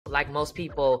like most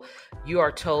people, you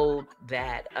are told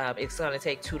that it's going to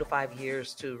take 2 to 5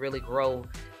 years to really grow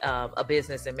a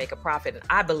business and make a profit. And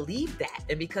I believed that.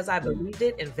 And because I believed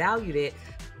it and valued it,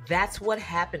 that's what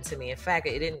happened to me. In fact,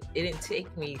 it didn't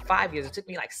take me 5 years. It took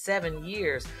me like 7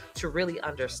 years to really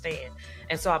understand.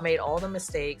 And so I made all the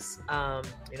mistakes.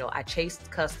 I chased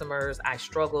customers. I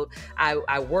struggled.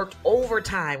 I worked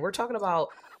overtime. We're talking about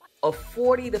a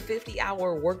 40 to 50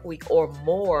 hour work week or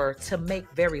more to make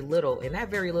very little. And that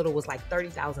very little was like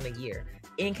 $30,000 a year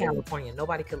in California.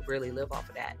 Nobody could really live off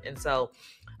of that. And so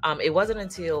it wasn't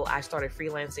until I started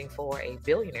freelancing for a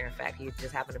billionaire. In fact, he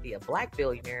just happened to be a Black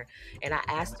billionaire. And I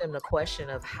asked him the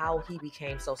question of how he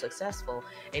became so successful.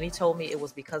 And he told me it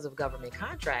was because of government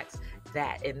contracts,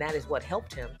 and that is what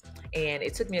helped him. And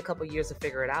it took me a couple of years to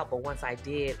figure it out. But once I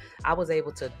did, I was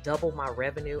able to double my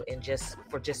revenue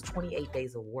for just 28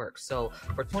 days of work. So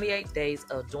for 28 days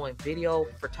of doing video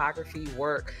photography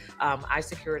work, I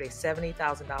secured a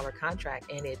 $70,000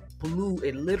 contract, and it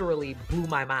literally blew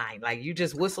my mind. Like, you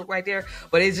just whistled right there,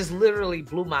 but it just literally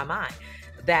blew my mind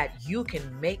that you can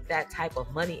make that type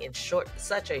of money in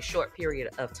such a short period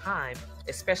of time,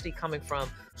 especially coming from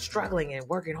struggling and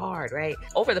working hard, right?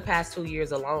 Over the past 2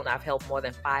 years alone, I've helped more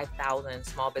than 5,000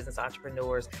 small business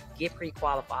entrepreneurs get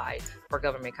pre-qualified for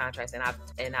government contracts.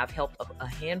 And I've helped a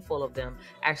handful of them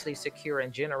actually secure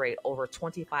and generate over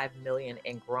 25 million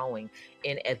and growing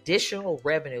in additional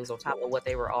revenues on top of what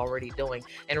they were already doing.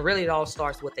 And really, it all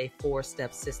starts with a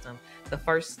 4-step system. The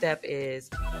first step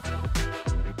is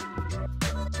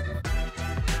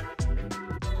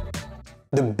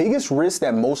the biggest risk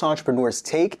that most entrepreneurs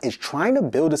take is trying to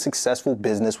build a successful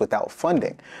business without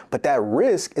funding. But that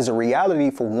risk is a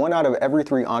reality for 1 out of every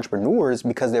 3 entrepreneurs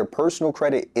because their personal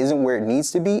credit isn't where it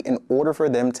needs to be in order for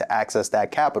them to access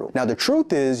that capital. Now, the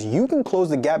truth is you can close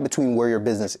the gap between where your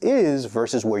business is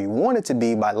versus where you want it to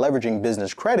be by leveraging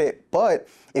business credit, but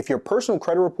if your personal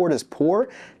credit report is poor,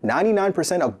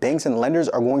 99% of banks and lenders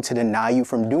are going to deny you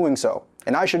from doing so.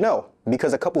 And I should know,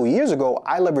 because a couple of years ago,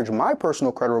 I leveraged my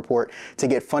personal credit report to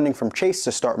get funding from Chase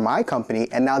to start my company.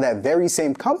 And now that very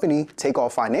same company,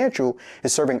 Takeoff Financial,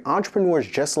 is serving entrepreneurs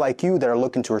just like you that are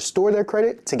looking to restore their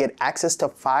credit to get access to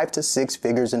 5 to 6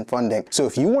 figures in funding. So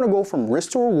if you want to go from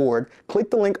risk to reward,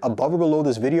 click the link above or below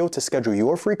this video to schedule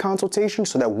your free consultation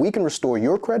so that we can restore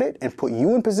your credit and put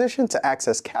you in position to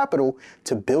access capital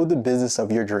to build the business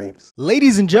of your dreams.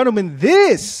 Ladies and gentlemen,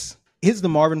 this is the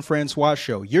Marvin Francois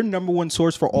Show, your #1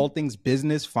 source for all things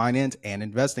business, finance, and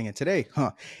investing. And today,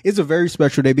 is a very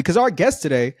special day because our guest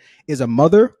today is a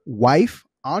mother, wife,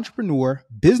 entrepreneur,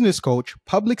 business coach,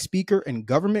 public speaker, and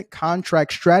government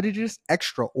contract strategist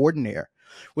extraordinaire.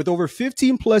 With over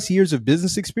 15 plus years of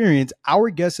business experience, our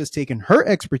guest has taken her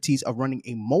expertise of running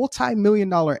a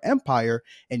multi-million-dollar empire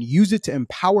and used it to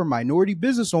empower minority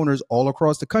business owners all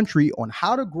across the country on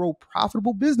how to grow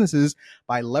profitable businesses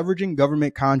by leveraging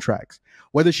government contracts.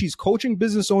 Whether she's coaching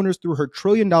business owners through her $1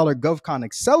 trillion GovCon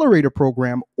Accelerator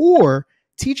program or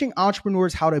teaching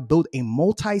entrepreneurs how to build a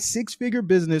multi-6-figure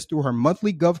business through her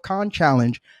monthly GovCon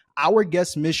challenge, our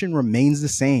guest's mission remains the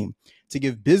same: to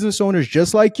give business owners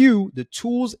just like you the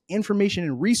tools, information,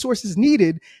 and resources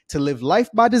needed to live life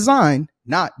by design,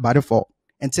 not by default.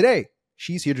 And today,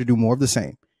 she's here to do more of the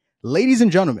same. Ladies and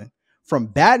gentlemen, from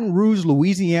Baton Rouge,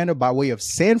 Louisiana, by way of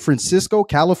San Francisco,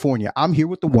 California, I'm here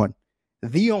with the one,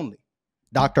 the only,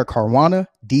 Dr. Karwanna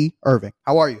D. Irving.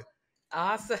 How are you?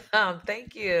 awesome.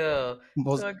 Thank you.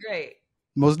 Doing great.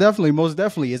 Most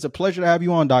definitely. It's a pleasure to have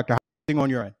you on, Doctor. How's everything on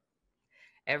your end?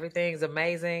 Everything's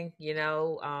amazing,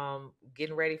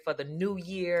 getting ready for the new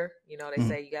year. They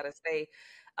say you got to stay,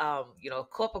 a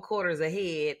couple quarters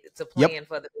ahead to plan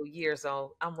for the new year.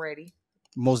 So I'm ready.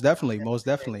 Most definitely.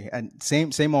 And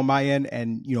same on my end.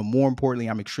 And, more importantly,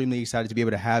 I'm extremely excited to be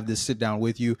able to have this sit down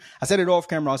with you. I said it off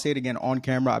camera. I'll say it again on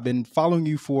camera. I've been following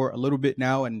you for a little bit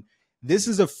now, and this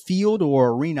is a field or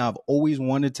arena I've always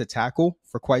wanted to tackle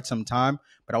for quite some time,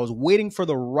 but I was waiting for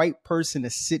the right person to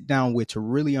sit down with to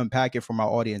really unpack it for my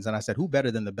audience. And I said, who better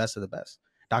than the best of the best?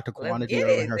 Dr. Karwanna D.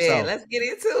 Irving herself. Let's get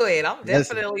into it. I'm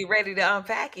definitely ready to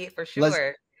unpack it for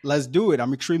sure. Let's do it.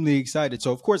 I'm extremely excited.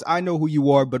 So, of course, I know who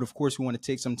you are, but of course, we want to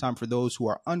take some time for those who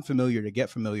are unfamiliar to get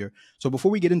familiar. So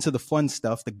before we get into the fun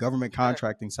stuff, the government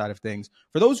contracting side of things,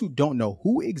 for those who don't know,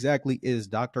 who exactly is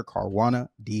Dr. Karwanna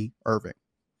D. Irving?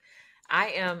 I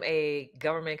am a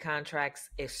government contracts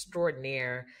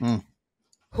extraordinaire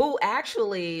who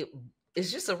actually is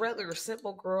just a regular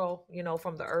simple girl,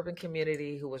 from the urban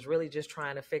community who was really just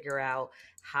trying to figure out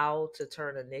how to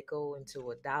turn a nickel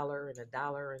into a dollar and a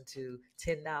dollar into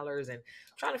 $10 and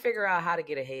trying to figure out how to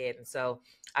get ahead. And so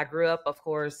I grew up, of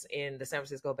course, in the San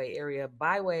Francisco Bay Area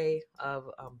by way of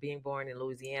being born in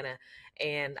Louisiana.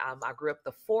 And I grew up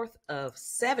the fourth of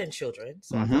seven children.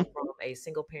 So I come from a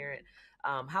single parent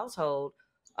household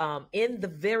in the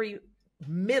very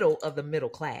middle of the middle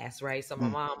class, right? So my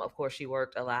mom, of course, she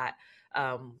worked a lot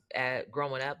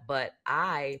growing up, but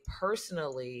I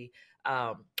personally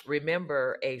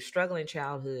remember a struggling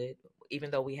childhood. Even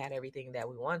though we had everything that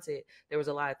we wanted, there was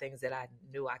a lot of things that I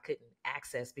knew I couldn't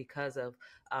access because of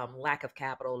lack of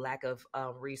capital, lack of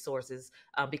resources,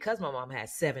 because my mom had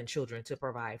seven children to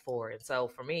provide for. And so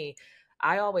for me,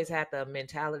 I always had the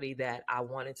mentality that I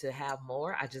wanted to have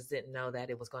more. I just didn't know that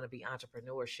it was going to be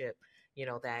entrepreneurship,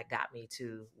 that got me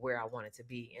to where I wanted to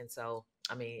be. And so,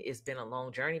 I mean, it's been a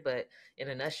long journey, but in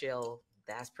a nutshell,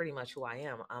 that's pretty much who I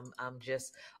am. I'm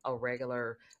just a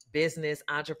regular business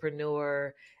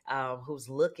entrepreneur who's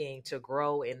looking to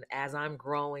grow. And as I'm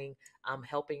growing, I'm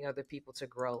helping other people to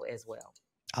grow as well.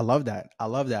 I love that. I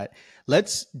love that.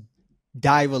 Let's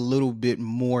dive a little bit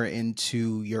more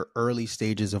into your early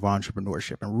stages of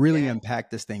entrepreneurship and really unpack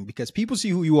this thing, because people see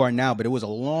who you are now, but it was a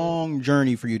long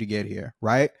journey for you to get here,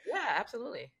 right? Yeah,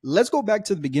 absolutely. Let's go back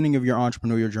to the beginning of your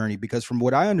entrepreneurial journey, because from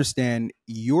what I understand,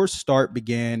 your start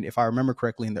began, if I remember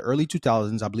correctly, in the early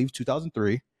 2000s, I believe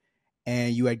 2003,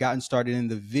 and you had gotten started in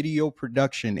the video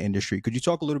production industry. Could you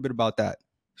talk a little bit about that?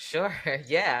 Sure.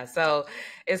 Yeah. So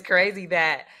it's crazy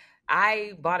that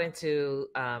I bought into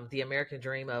the American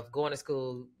dream of going to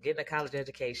school, getting a college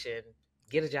education,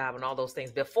 get a job, and all those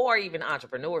things before even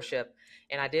entrepreneurship.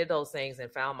 And I did those things and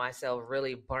found myself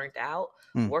really burnt out,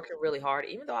 working really hard.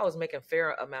 Even though I was making a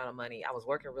fair amount of money, I was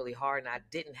working really hard and I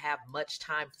didn't have much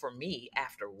time for me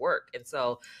after work. And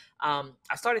so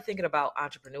I started thinking about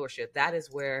entrepreneurship. That is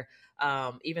where,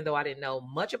 even though I didn't know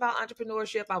much about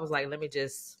entrepreneurship, I was like, let me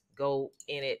just go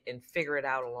in it and figure it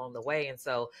out along the way. And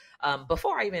so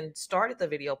before I even started the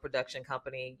video production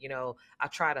company, I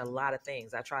tried a lot of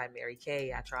things. I tried Mary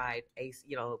Kay, I tried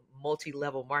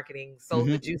multi-level marketing, sold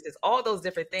the juices, all those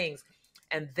different things.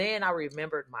 And then I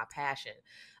remembered my passion.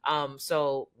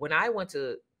 So when I went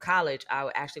to college, I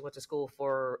actually went to school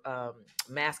for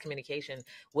mass communication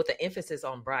with an emphasis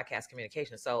on broadcast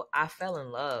communication. So I fell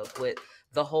in love with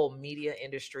the whole media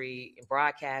industry,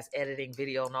 broadcast, editing,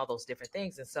 video, and all those different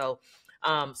things. And so,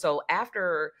 so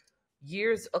after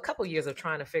a couple years of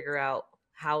trying to figure out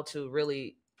how to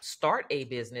really start a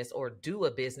business or do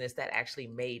a business that actually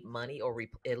made money or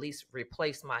at least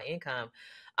replaced my income,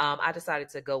 I decided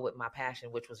to go with my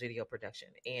passion, which was video production.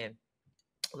 And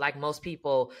like most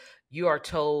people, you are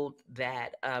told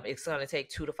that it's going to take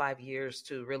 2 to 5 years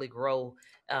to really grow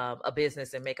a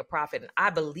business and make a profit. And I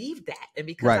believed that. And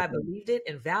because I believed it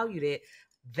and valued it,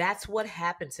 that's what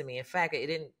happened to me. In fact,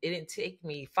 it didn't take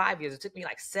me 5 years. It took me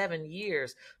like 7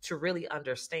 years to really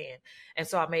understand. And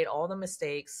so I made all the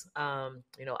mistakes.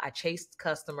 I chased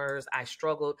customers. I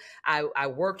struggled. I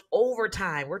worked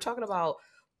overtime. We're talking about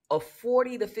a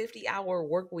 40 to 50 hour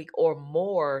work week or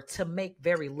more to make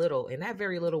very little. And that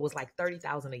very little was like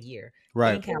 30,000 a year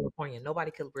in California.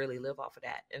 Nobody could really live off of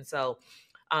that. And so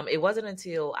it wasn't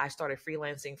until I started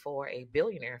freelancing for a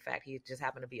billionaire. In fact, he just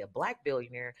happened to be a Black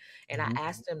billionaire. And I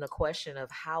asked him the question of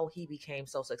how he became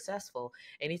so successful.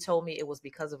 And he told me it was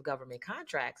because of government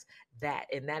contracts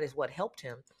and that is what helped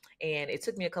him. And it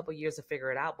took me a couple of years to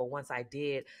figure it out. But once I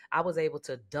did, I was able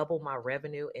to double my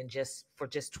revenue for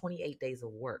just 28 days of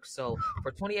work. So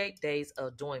for 28 days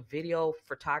of doing video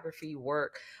photography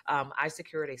work, I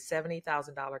secured a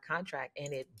 $70,000 contract,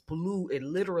 and it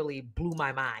literally blew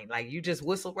my mind. Like, you just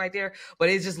whistled right there, but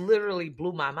it just literally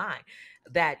blew my mind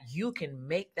that you can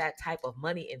make that type of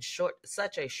money in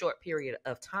such a short period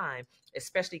of time,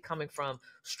 especially coming from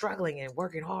struggling and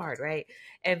working hard, right?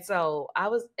 And so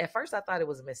at first I thought it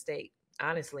was a mistake,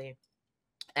 honestly.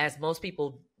 As most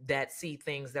people that see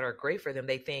things that are great for them,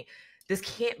 they think this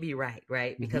can't be right,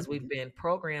 because we've been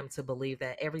programmed to believe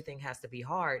that everything has to be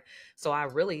hard. So I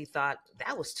really thought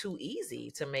that was too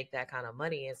easy to make that kind of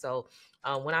money. And so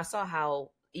when I saw how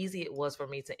easy it was for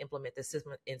me to implement the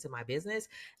system into my business,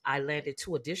 I landed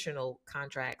 2 additional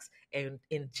contracts, and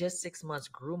in just 6 months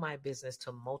grew my business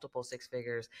to multiple 6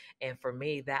 figures. And for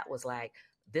me, that was like,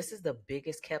 this is the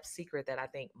biggest kept secret that I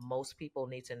think most people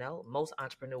need to know. Most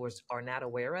entrepreneurs are not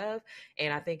aware of.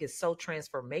 And I think it's so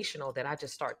transformational that I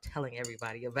just start telling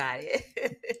everybody about it.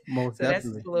 Most so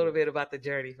definitely. That's a little bit about the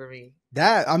journey for me.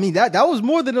 That was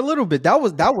more than a little bit. That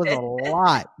was a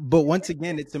lot. But once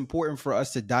again, it's important for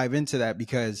us to dive into that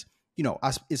because,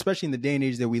 especially in the day and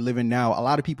age that we live in now, a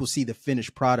lot of people see the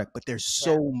finished product, but there's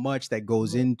so much that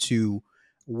goes into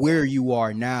where you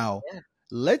are now. Yeah.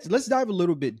 Let's dive a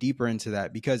little bit deeper into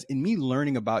that, because in me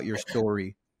learning about your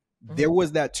story, there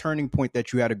was that turning point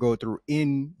that you had to go through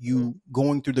in you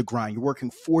going through the grind. You're working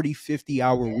 40,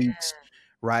 50-hour weeks,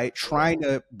 right? Trying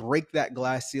to break that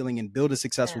glass ceiling and build a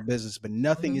successful business, but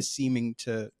nothing is seeming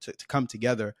to come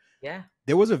together. Yeah.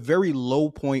 There was a very low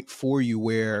point for you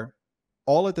where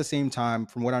all at the same time,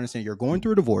 from what I understand, you're going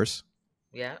through a divorce.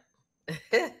 Yeah.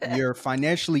 You're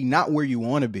financially not where you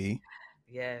want to be.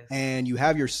 Yes. And you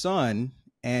have your son,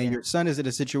 and your son is in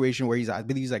a situation where I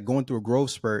believe he's like going through a growth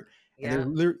spurt. Yeah.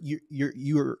 And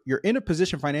you're in a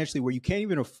position financially where you can't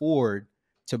even afford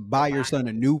to buy your son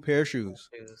a new pair of shoes.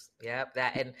 Yep.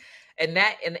 And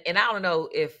I don't know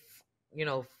if,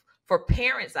 for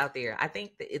parents out there, I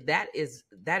think that is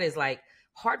like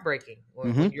heartbreaking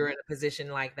when you're in a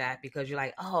position like that, because you're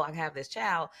like, oh, I have this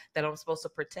child that I'm supposed to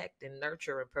protect and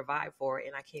nurture and provide for,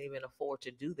 and I can't even afford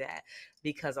to do that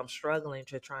because I'm struggling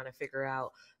to trying to figure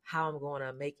out how I'm going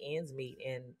to make ends meet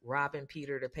and robbing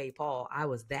Peter to pay Paul. I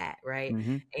was that, right?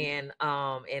 And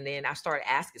then I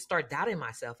started doubting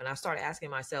myself, and I started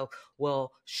asking myself,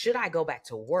 well, should I go back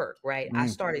to work? Right? I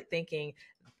started thinking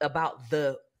about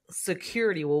the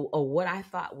security, or what I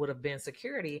thought would have been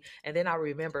security, and then I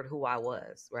remembered who I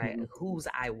was, right? Who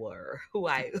I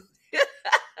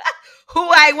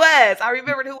was. I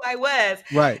remembered who I was.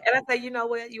 Right. And I said, you know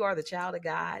what? You are the child of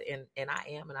God, and I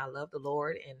am, and I love the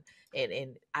Lord.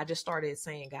 And I just started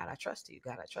saying, God, I trust you.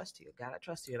 God, I trust you. God, I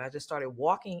trust you. And I just started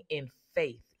walking in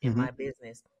faith in my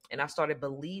business. And I started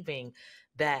believing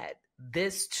that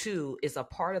this too is a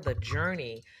part of the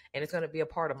journey, and it's going to be a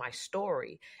part of my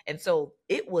story. And so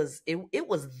it was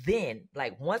then,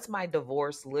 like, once my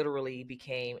divorce literally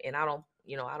became, and I don't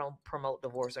promote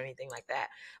divorce or anything like that,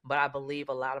 but I believe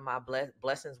a lot of my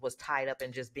blessings was tied up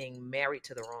in just being married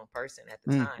to the wrong person at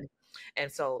the time.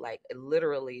 And so, like,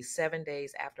 literally 7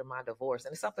 days after my divorce,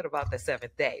 and it's something about the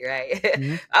seventh day,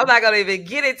 right? I'm not going to even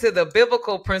get into the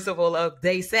biblical principle of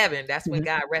day 7. That's when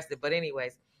God rested. But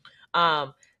anyways,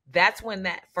 that's when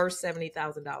that first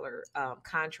 $70,000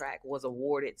 contract was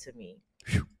awarded to me.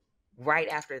 Right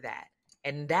after that.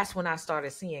 And that's when I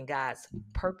started seeing God's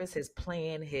purpose, his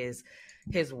plan, his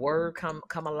word come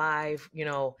alive,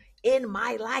 in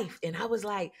my life. And I was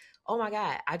like, oh my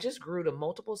God, I just grew to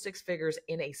multiple 6 figures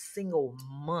in a single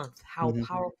month. How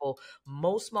powerful.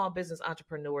 Most small business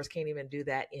entrepreneurs can't even do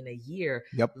that in a year,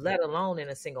 let alone in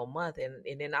a single month.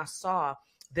 And then I saw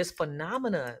this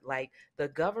phenomena, like, the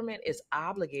government is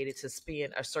obligated to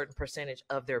spend a certain percentage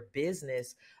of their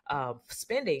business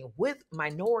spending with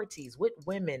minorities, with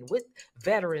women, with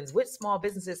veterans, with small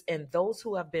businesses, and those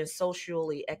who have been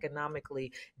socially,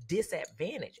 economically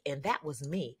disadvantaged. And that was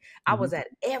me. I was at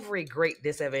every great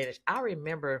disadvantage. I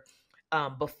remember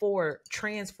before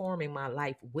transforming my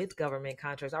life with government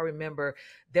contracts, I remember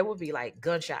there would be like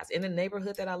gunshots in the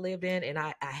neighborhood that I lived in, and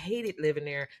I hated living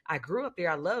there. I grew up there.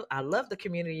 I loved the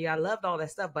community. I loved all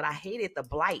that stuff, but I hated the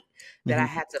blight that I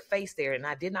had to face there, and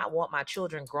I did not want my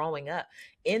children growing up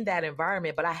in that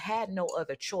environment. But I had no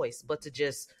other choice but to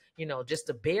just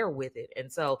to bear with it.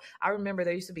 And so I remember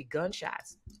there used to be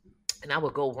gunshots, and I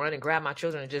would go run and grab my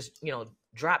children and just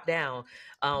drop down,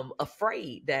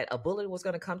 afraid that a bullet was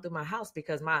going to come through my house,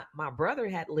 because my brother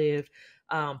had lived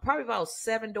probably about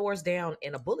 7 doors down,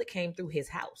 and a bullet came through his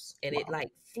house, and it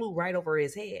like flew right over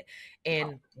his head.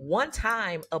 And one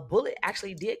time a bullet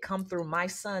actually did come through my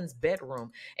son's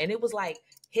bedroom, and it was like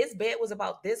his bed was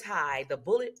about this high. The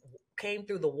bullet came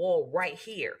through the wall right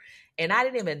here, and I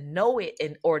didn't even know it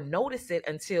or notice it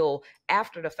until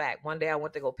after the fact. One day I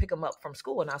went to go pick him up from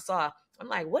school, and I'm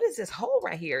like, what is this hole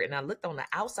right here? And I looked on the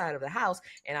outside of the house,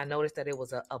 and I noticed that it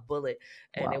was a bullet,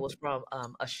 and it was from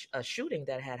a shooting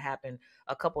that had happened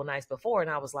a couple nights before. And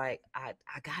I was like, I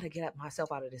got to get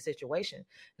myself out of this situation.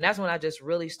 And that's when I just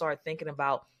really started thinking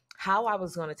about how I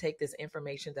was going to take this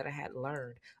information that I had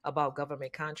learned about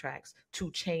government contracts to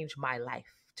change my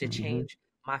life, to change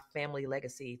my family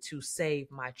legacy, to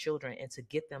save my children, and to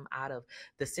get them out of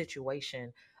the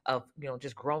situation of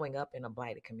just growing up in a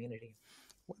blighted community.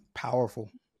 Powerful.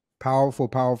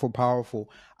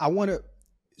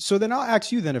 So then I'll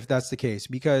ask you then, if that's the case,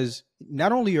 because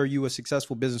not only are you a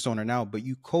successful business owner now, but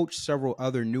you coach several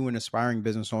other new and aspiring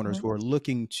business owners who are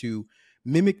looking to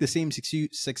mimic the same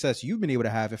success you've been able to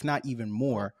have, if not even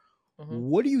more.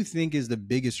 What do you think is the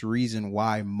biggest reason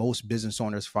why most business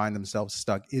owners find themselves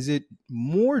stuck? Is it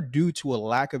more due to a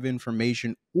lack of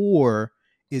information, or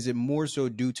is it more so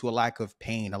due to a lack of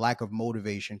pain, a lack of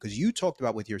motivation? Because you talked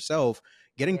about with yourself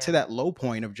getting to that low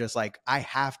point of just like, I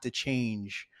have to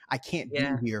change. I can't be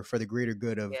Yeah. here for the greater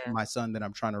good of Yeah. my son that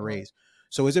I'm trying to Mhm. raise.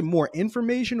 So is it more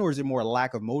information or is it more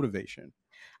lack of motivation?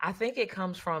 I think it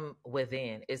comes from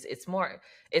within. It's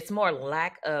more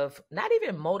lack of not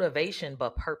even motivation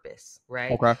but purpose,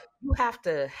 right? Okay. You have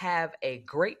to have a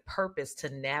great purpose to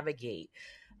navigate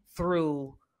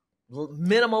through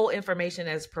minimal information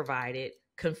as provided,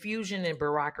 confusion and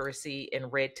bureaucracy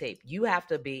and red tape. You have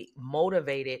to be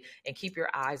motivated and keep your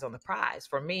eyes on the prize.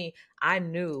 For me, I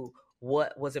knew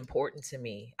what was important to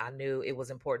me. I knew it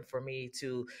was important for me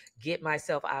to get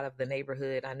myself out of the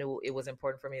neighborhood. I knew it was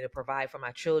important for me to provide for my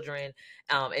children,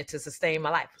 and to sustain my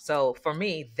life. So for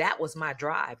me, that was my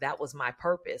drive. That was my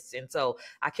purpose. And so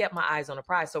I kept my eyes on the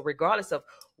prize. So regardless of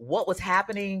what was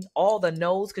happening, all the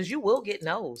no's, because you will get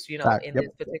no's, in Yep. this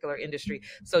particular industry.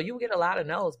 So you get a lot of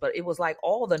no's, but it was like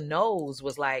all the no's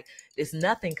was like, it's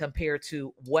nothing compared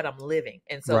to what I'm living.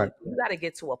 And so Right. you got to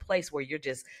get to a place where you're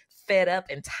just fed up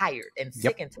and tired and Yep.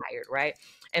 sick and tired, right?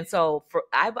 And so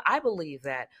I believe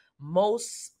that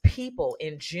most people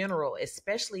in general,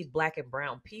 especially Black and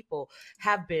brown people,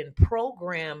 have been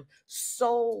programmed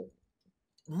so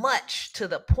much to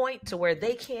the point to where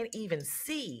they can't even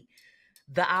see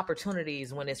the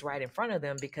opportunities when it's right in front of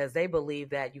them, because they believe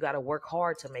that you got to work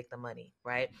hard to make the money,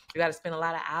 right? You got to spend a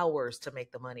lot of hours to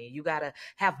make the money. You got to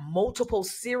have multiple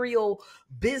serial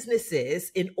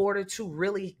businesses in order to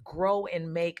really grow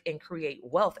and make and create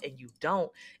wealth. And you don't.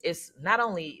 It's not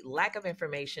only lack of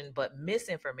information, but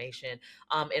misinformation.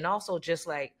 And also just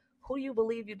like, who you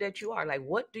believe that you are. Like,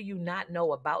 what do you not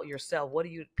know about yourself?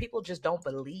 People just don't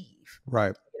believe.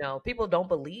 Right. People don't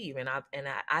believe. And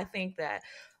I think that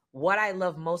what I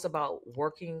love most about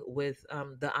working with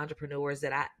the entrepreneurs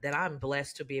that I'm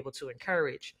blessed to be able to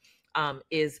encourage,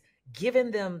 is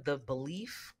giving them the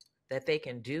belief that they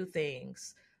can do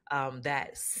things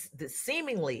that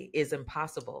seemingly is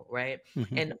impossible, right? Mhm.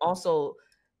 And also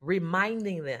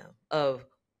reminding them of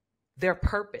their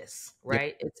purpose, Yep.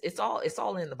 right? It's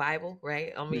all in the Bible,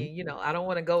 right? I Mhm. mean, I don't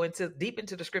want to go into deep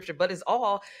into the scripture, but it's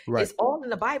all Right. it's all in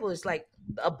the Bible. It's like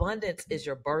abundance is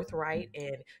your birthright,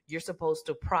 and you're supposed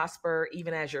to prosper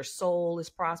even as your soul is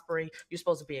prospering. You're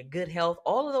supposed to be in good health.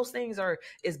 All of those things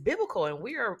is biblical, and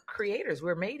we are creators.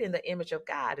 We're made in the image of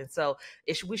God, and so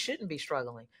we shouldn't be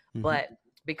struggling. Mhm. But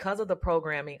because of the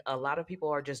programming, a lot of people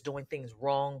are just doing things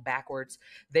wrong, backwards.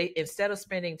 They, instead of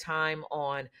spending time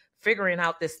on figuring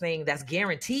out this thing that's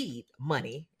guaranteed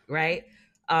money, right?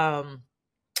 Um,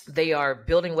 they are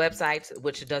building websites,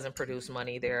 which doesn't produce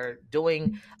money. They're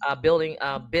building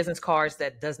business cards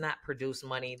that does not produce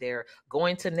money. They're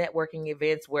going to networking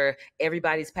events where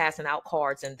everybody's passing out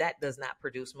cards, and that does not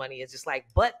produce money. It's just like,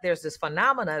 but there's this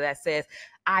phenomena that says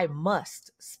I must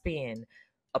spend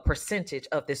a percentage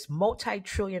of this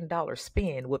multi-trillion-dollar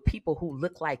spend with people who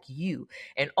look like you.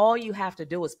 And all you have to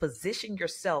do is position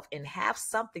yourself and have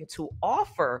something to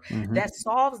offer Mhm. that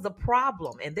solves the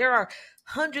problem. And there are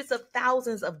hundreds of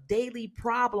thousands of daily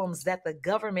problems that the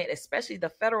government, especially the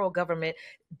federal government,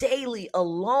 daily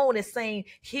alone is saying,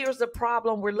 here's the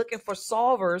problem. We're looking for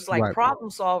solvers, like Right. problem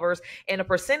solvers. And a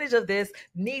percentage of this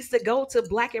needs to go to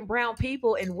Black and brown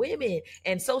people and women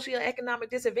and socioeconomic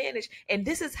disadvantage. And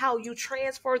this is how you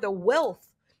transfer the wealth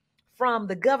from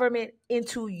the government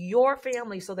into your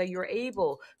family so that you're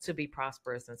able to be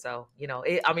prosperous. And so,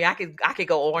 I could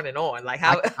go on and on, like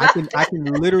I, how. I can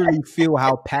literally feel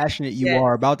how passionate you Yeah,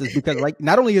 are about this, because like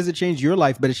not only has it changed your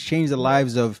life, but it's changed the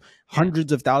lives of yeah.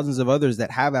 hundreds of thousands of others that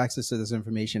have access to this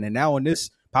information. And now on this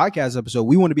podcast episode,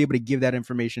 we want to be able to give that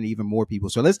information to even more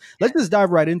people. So let's just dive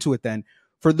right into it then.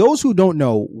 For those who don't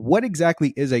know, what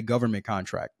exactly is a government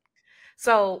contract?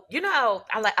 So,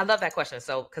 I love that question.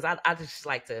 So, because I just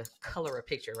like to color a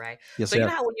picture, right? Yes, So, you sir.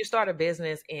 know how when you start a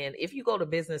business, and if you go to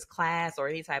business class or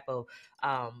any type of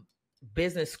um,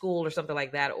 business school or something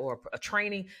like that, or a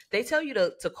training, they tell you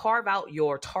to carve out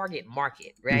your target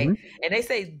market, right? Hmm. And they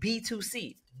say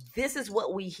B2C. This is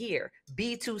what we hear,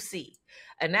 B2C.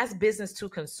 And that's business to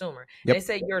consumer. And they Yep.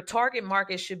 say your target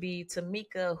market should be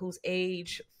Tamika, who's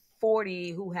age 40,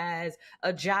 who has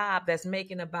a job that's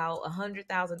making about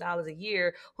 $100,000 a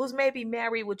year, who's maybe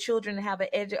married with children and have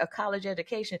a college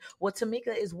education. Well, Tamika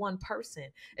is one person.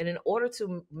 And in order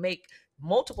to make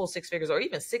multiple six figures or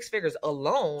even six figures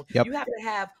alone, Yep. you have to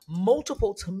have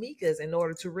multiple Tamikas in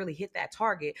order to really hit that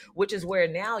target, which is where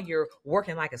now you're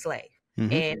working like a slave.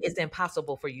 Hmm. And it's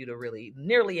impossible for you to really,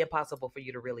 nearly impossible for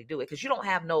you to really do it, because you don't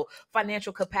have no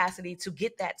financial capacity to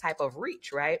get that type of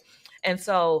reach, right? And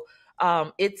so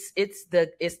it's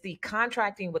the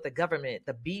contracting with the government,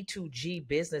 the B2G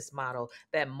business model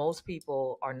that most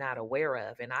people are not aware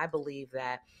of. And I believe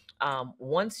that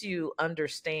once you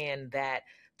understand that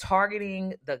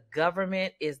targeting the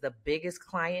government is the biggest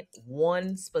client.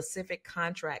 One specific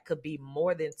contract could be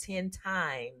more than 10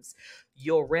 times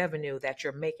your revenue that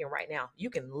you're making right now. You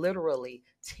can literally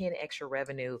 10 extra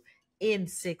revenue in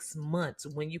 6 months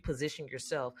when you position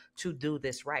yourself to do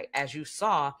this right. As you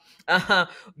saw,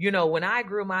 when I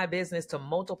grew my business to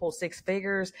multiple six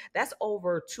figures, that's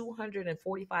over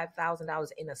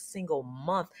 $245,000 in a single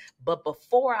month. But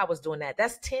before I was doing that,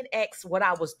 that's 10x what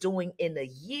I was doing in a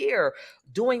year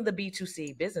doing the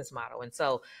B2C business model. And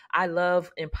so I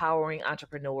love empowering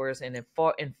entrepreneurs and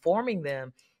informing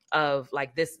them of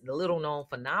like this little known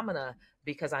phenomena,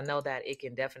 because I know that it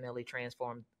can definitely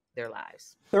transform their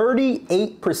lives.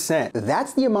 38%.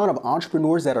 That's the amount of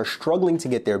entrepreneurs that are struggling to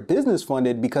get their business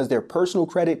funded because their personal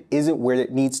credit isn't where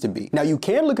it needs to be. Now, you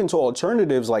can look into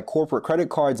alternatives like corporate credit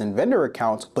cards and vendor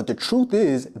accounts, but the truth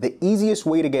is the easiest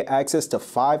way to get access to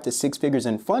 5 to 6 figures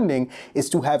in funding is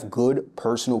to have good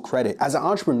personal credit. As an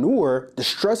entrepreneur, the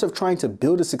stress of trying to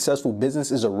build a successful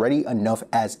business is already enough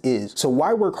as is. So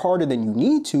why work harder than you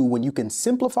need to when you can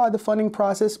simplify the funding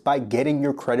process by getting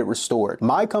your credit restored?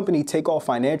 My company, Takeoff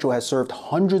Financial, has served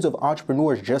hundreds of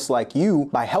entrepreneurs just like you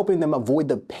by helping them avoid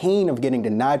the pain of getting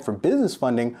denied for business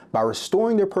funding by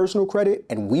restoring their personal credit,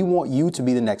 and we want you to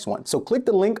be the next one. So click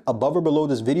the link above or below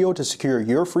this video to secure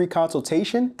your free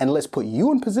consultation, and let's put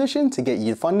you in position to get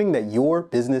you funding that your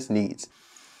business needs.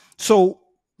 So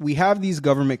we have these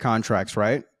government contracts,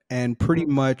 right? And pretty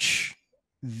much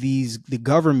the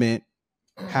government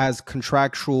has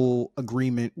contractual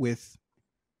agreement with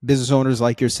business owners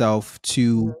like yourself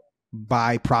to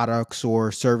buy products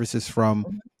or services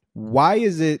from. Why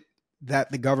is it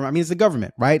that the government, I mean, it's the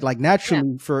government, right? Like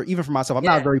naturally, even for myself, I'm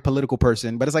not a very political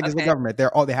person, but it's like, it's the government.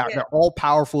 They're all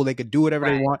powerful. They could do whatever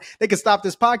they want. They could stop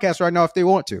this podcast right now if they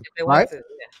want to, right?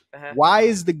 Why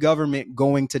is the government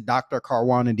going to Dr.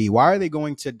 Karwanna D? Why are they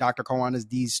going to Dr. Karwanna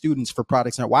D's students for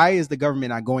products? And why is the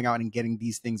government not going out and getting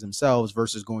these things themselves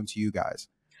versus going to you guys?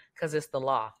 Because it's the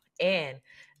law. And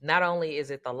not only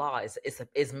is it the law, it's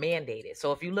mandated.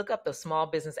 So if you look up the Small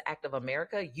Business Act of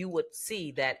America, you would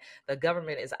see that the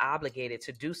government is obligated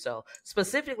to do so,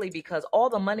 specifically because all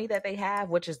the money that they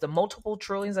have, which is the multiple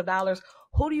trillions of dollars,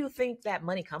 who do you think that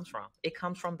money comes from? It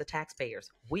comes from the taxpayers.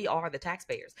 We are the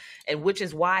taxpayers. And which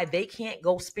is why they can't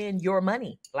go spend your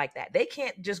money like that. They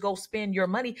can't just go spend your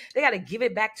money. They got to give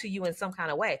it back to you in some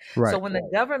kind of way. Right. So when the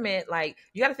government, like,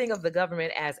 you got to think of the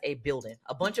government as a building,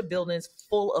 a bunch of buildings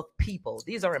full of people.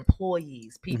 These are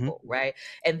employees, people, right?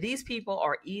 And these people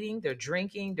are eating, they're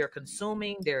drinking, they're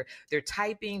consuming, they're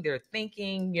typing, they're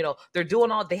thinking, they're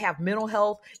doing they have mental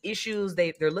health issues.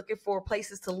 They're looking for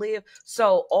places to live.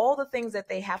 So all the things that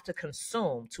they have to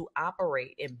consume to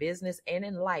operate in business and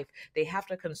in life, they have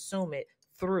to consume it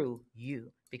through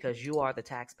you because you are the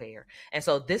taxpayer. And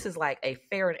so this is like a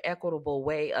fair and equitable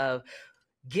way of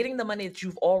getting the money that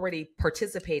you've already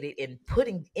participated in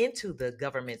putting into the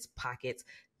government's pockets,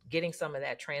 getting some of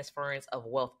that transference of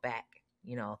wealth back,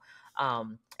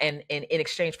 and in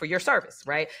exchange for your service,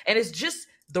 right? And it's just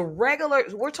the regular,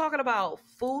 we're talking about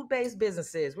food-based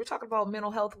businesses. We're talking about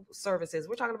mental health services.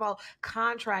 We're talking about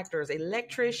contractors,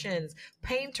 electricians,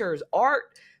 painters, art.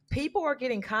 People are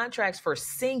getting contracts for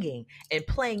singing and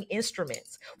playing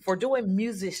instruments, for doing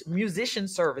musician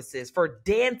services, for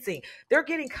dancing. They're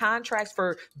getting contracts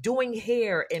for doing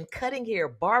hair and cutting hair,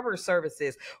 barber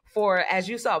services, for, as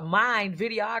you saw,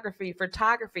 videography,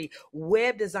 photography,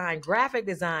 web design, graphic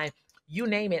design, you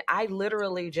name it. I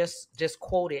literally just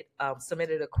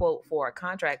submitted a quote for a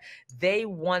contract. They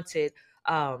wanted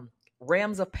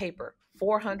reams of paper,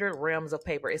 400 reams of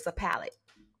paper. It's a pallet.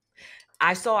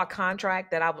 I saw a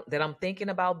contract that I'm thinking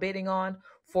about bidding on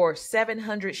for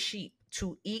 700 sheep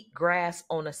to eat grass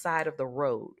on the side of the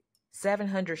road.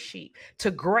 700 sheep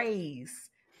to graze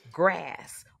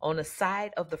grass on the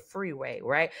side of the freeway,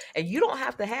 right? And you don't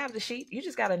have to have the sheep. You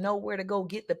just got to know where to go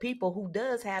get the people who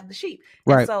does have the sheep.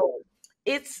 Right. And so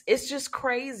it's just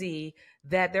crazy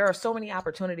that there are so many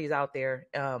opportunities out there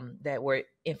that were,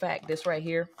 in fact, this right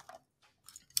here,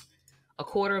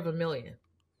 $250,000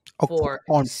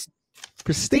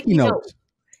 for sticky notes.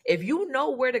 If you know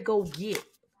where to go get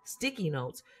sticky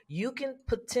notes, you can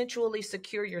potentially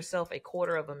secure yourself a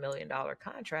 $250,000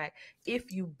 contract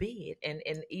if you bid and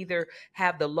either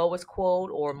have the lowest quote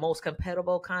or most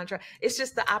compatible contract. It's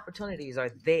just the opportunities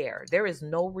are there. There is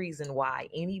no reason why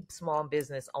any small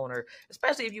business owner,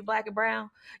 especially if you're Black and brown,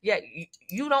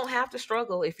 you don't have to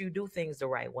struggle if you do things the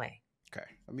right way. Okay,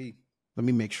 let me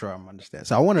make sure I'm understanding.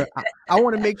 So I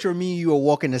want to make sure me and you are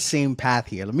walking the same path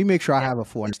here. Let me make sure I have a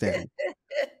full understanding.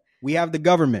 We have the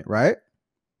government, right?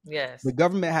 Yes. The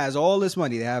government has all this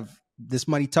money. They have this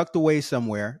money tucked away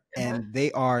somewhere, and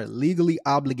they are legally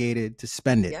obligated to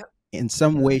spend it Yep. in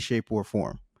some way, shape, or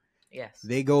form. Yes.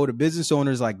 They go to business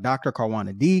owners like Dr.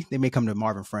 Karwanna D. They may come to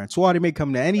Marvin Francois. They may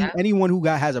come to anyone who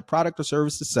has a product or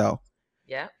service to sell.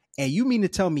 Yeah. And you mean to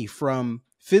tell me from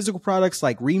physical products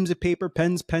like reams of paper,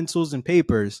 pens, pencils, and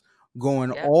papers,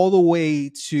 going all the way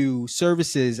to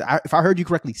services, if I heard you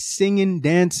correctly, singing,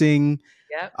 dancing,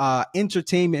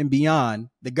 entertainment, and beyond,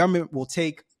 the government will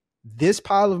take this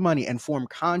pile of money and form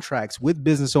contracts with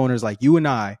business owners like you and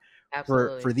I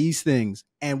for these things.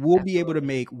 And we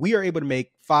are able to make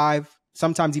 5,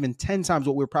 sometimes even 10 times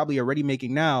what we're probably already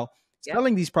making now,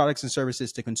 selling these products and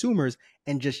services to consumers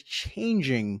and just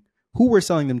changing who we're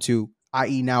selling them to,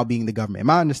 i.e. now being the government. Am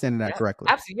I understanding that correctly?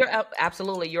 Absolutely. You're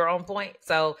absolutely, you're on point.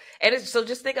 So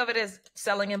just think of it as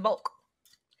selling in bulk.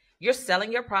 You're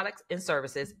selling your products and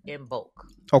services in bulk.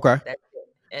 Okay. That's it.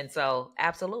 And so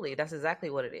absolutely, that's exactly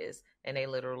what it is. And they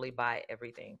literally buy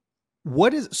everything.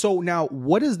 What is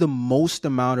the most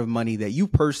amount of money that you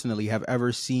personally have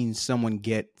ever seen someone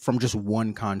get from just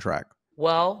one contract?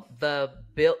 Well, the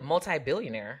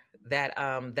multi-billionaire that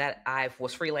I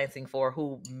was freelancing for,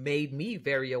 who made me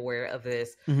very aware of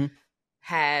this,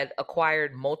 had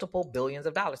acquired multiple billions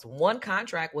of dollars. One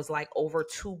contract was like over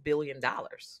 $2 billion.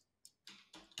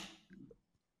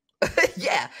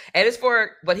 Yeah. And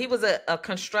but he was a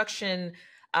construction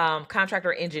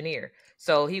contractor engineer.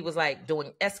 So he was like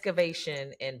doing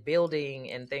excavation and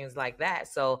building and things like that.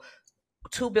 So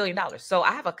 $2 billion. So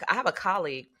I have a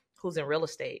colleague who's in real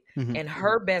estate, and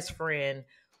her best friend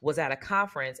was at a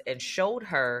conference and showed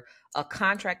her a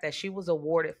contract that she was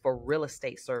awarded for real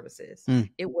estate services.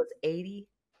 It was $80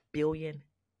 billion.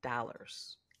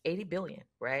 $80 billion,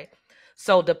 right?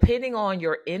 So depending on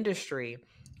your industry,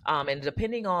 and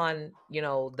depending on,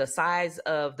 the size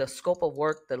of the scope of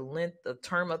work, the length, the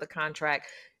term of the contract,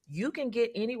 you can get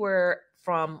anywhere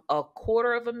from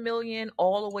 $250,000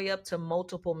 all the way up to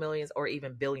multiple millions or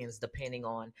even billions, depending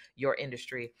on your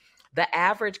industry. The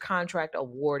average contract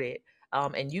awarded,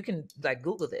 and you can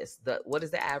Google this, what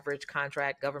is the average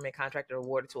government contract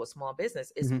awarded to a small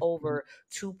business, is over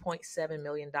 $2.7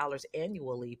 million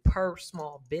annually per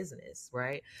small business,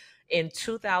 right? In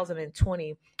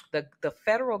 2020, the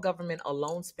federal government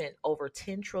alone spent over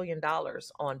 $10 trillion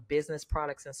on business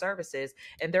products and services,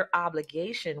 and their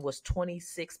obligation was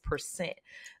 26%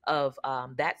 of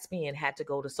that spend had to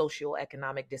go to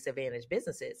socioeconomic disadvantaged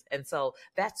businesses. And so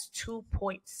that's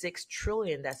 $2.6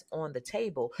 trillion that's on the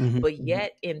table. But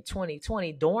yet in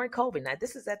 2020, during COVID, now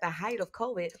this is at the height of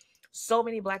COVID, so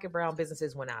many Black and brown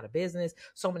businesses went out of business.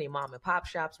 So many mom and pop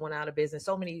shops went out of business.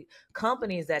 So many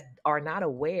companies that are not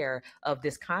aware of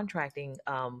this contracting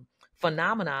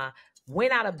phenomena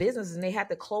went out of business, and they had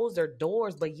to close their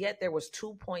doors. But yet there was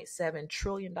 $2.7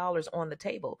 trillion on the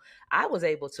table. I was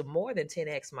able to more than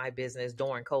 10x my business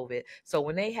during COVID. So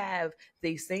when they have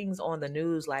these things on the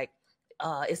news, like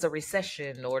it's a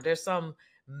recession, or there's some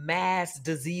mass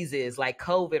diseases like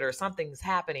COVID, or something's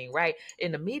happening, right?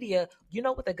 In the media, you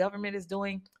know what the government is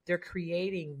doing? They're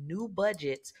creating new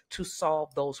budgets to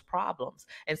solve those problems.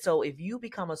 And so if you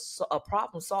become a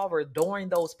problem solver during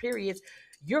those periods,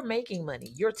 you're making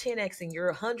money. You're 10xing,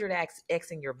 you're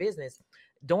 100xing your business.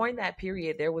 During that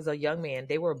period, there was a young man,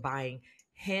 they were buying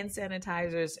hand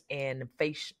sanitizers and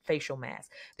facial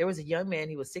masks. There was a young man,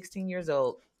 he was 16 years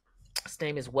old. His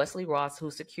name is Wesley Ross, who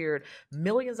secured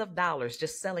millions of dollars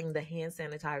just selling the hand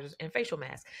sanitizers and facial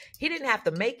masks. He didn't have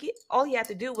to make it. All he had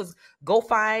to do was go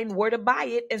find where to buy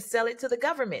it and sell it to the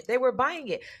government. They were buying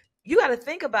it. You got to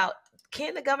think about,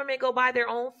 can the government go buy their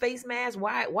own face masks?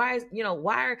 Why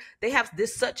are they have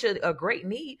this such a great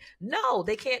need? No,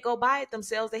 they can't go buy it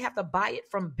themselves. They have to buy it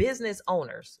from business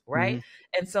owners, right?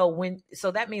 And so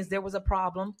that means there was a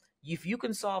problem. If you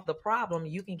can solve the problem,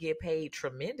 you can get paid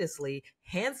tremendously,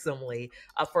 handsomely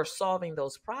for solving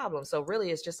those problems. So really,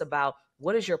 it's just about,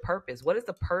 what is your purpose? What is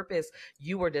the purpose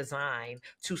you were designed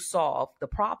to solve the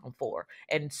problem for,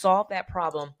 and solve that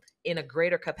problem in a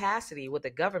greater capacity with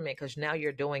the government, because now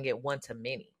you're doing it one to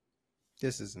many.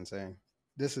 This is insane.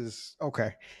 This is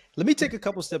okay. Let me take a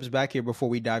couple steps back here before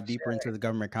we dive deeper into the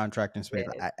government contracting space.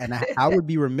 I would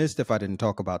be remiss if I didn't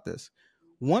talk about this.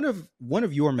 One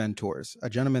of your mentors, a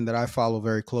gentleman that I follow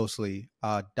very closely,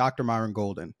 Dr. Myron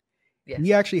Golden,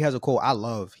 he actually has a quote I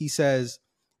love. He says,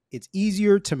 "It's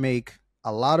easier to make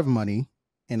a lot of money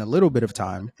in a little bit of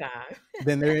time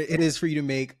than it is for you to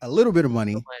make a little bit of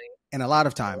money in a lot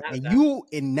of time."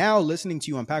 And now listening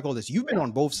to you unpack all this, you've been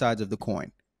on both sides of the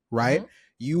coin, right?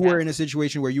 You were in a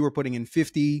situation where you were putting in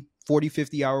 50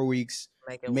 hour weeks,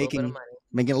 making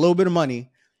a little bit of money.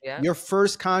 Your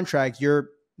first contract, you're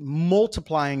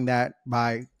multiplying that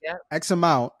by X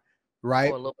amount, right?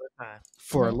 For a little bit of time.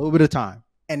 For a little bit of time.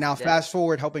 And now Yeah. fast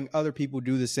forward, helping other people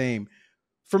do the same.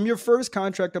 From your first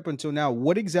contract up until now,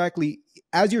 what exactly,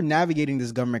 as you're navigating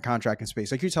this government contracting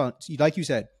space, like like you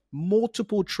said,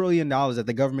 multiple $1 trillion that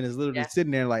the government is literally Yeah.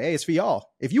 sitting there like, hey, it's for y'all.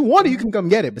 If you want it, you can come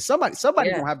get it. But somebody's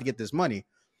Yeah. gonna have to get this money.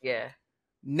 Yeah.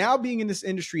 Now being in this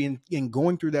industry and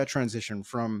going through that transition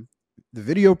from the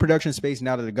video production space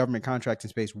now to the government contracting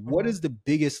space, what is the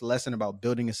biggest lesson about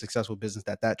building a successful business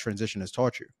that transition has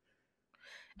taught you?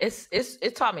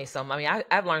 It taught me something. I mean,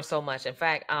 I've learned so much. In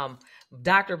fact,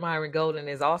 Dr. Myron Golden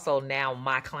is also now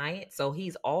my client. So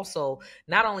he's also,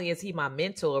 not only is he my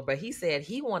mentor, but he said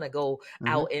he want to go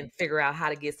out and figure out how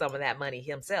to get some of that money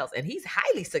himself. And he's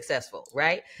highly successful,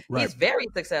 right? He's very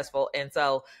successful. And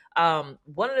so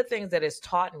one of the things that has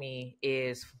taught me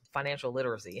is financial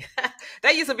literacy.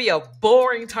 That used to be a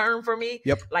boring term for me.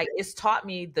 Yep. Like, it's taught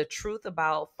me the truth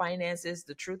about finances,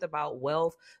 the truth about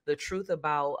wealth, the truth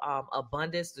about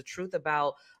abundance, the truth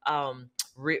about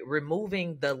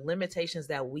removing the limitations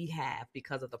that we have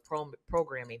because of the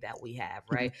programming that we have,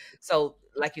 right? So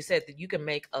like you said, that you can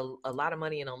make a lot of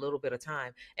money in a little bit of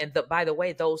time. And by the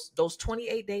way, those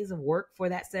 28 days of work for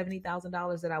that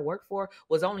 $70,000 that I worked for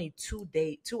was only 2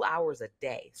 hours a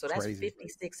day. So that's Crazy.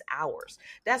 56 hours.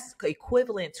 That's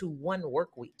equivalent to one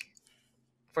work week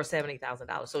for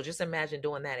 $70,000. So just imagine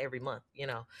doing that every month, you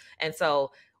know? And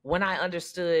so when I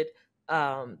understood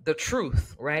the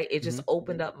truth, right, it just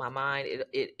opened up my mind.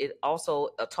 It also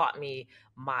taught me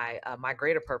my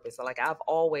greater purpose. So like, I've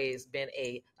always been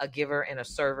a giver and a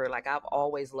server. Like, I've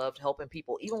always loved helping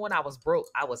people. Even when I was broke,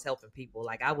 I was helping people.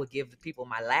 Like, I would give the people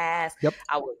my last.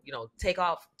 I would,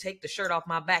 take the shirt off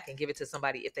my back and give it to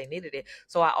somebody if they needed it.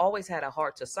 So I always had a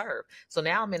heart to serve. So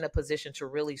now I'm in a position to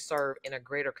really serve in a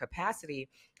greater capacity.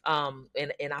 And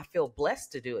I feel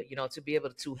blessed to do it, to be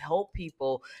able to help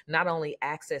people not only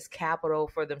access capital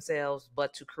for themselves,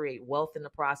 but to create wealth in the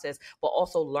process, but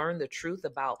also learn the truth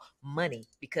about money.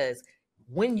 Because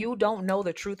when you don't know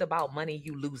the truth about money,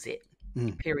 you lose it.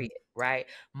 Period. Right?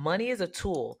 Money is a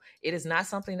tool. It is not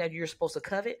something that you're supposed to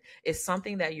covet. It's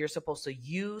something that you're supposed to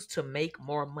use to make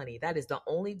more money. That is the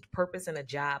only purpose in a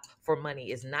job for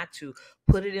money, is not to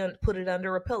put it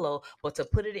under a pillow, but to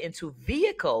put it into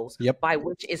vehicles by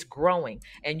which it's growing.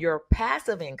 And your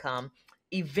passive income,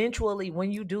 eventually, when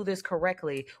you do this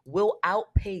correctly, will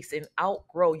outpace and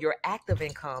outgrow your active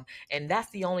income. And that's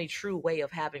the only true way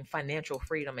of having financial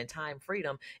freedom and time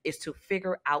freedom, is to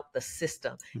figure out the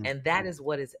system. And that is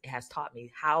what it has taught me,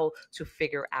 how to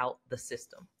figure out the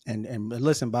system. And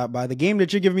listen, by the game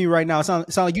that you're giving me right now, it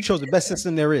sounds like you chose the best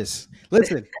system there is.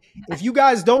 Listen, if you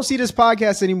guys don't see this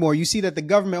podcast anymore, you see that the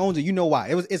government owns it. You know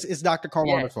why? It's Dr.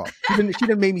 Karwanna's fault. She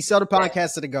done made me sell the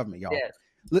podcast to the government, y'all.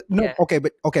 No,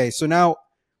 okay. So now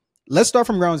let's start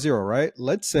from ground zero, right?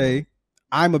 Let's say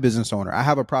I'm a business owner. I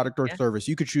have a product or service.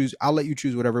 You could choose. I'll let you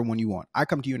choose whatever one you want. I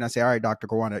come to you and I say, all right, Dr.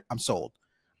 Karwanna, I'm sold.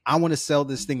 I want to sell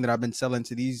this thing that I've been selling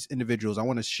to these individuals. I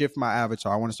want to shift my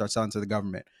avatar. I want to start selling to the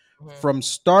government. From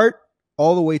start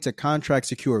all the way to contract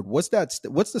secured, what's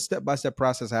the step-by-step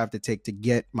process I have to take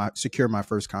to secure my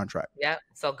first contract? Yeah.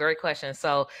 So great question.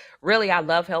 So really, I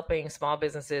love helping small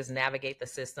businesses navigate the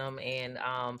system. And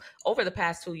over the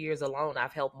past 2 years alone,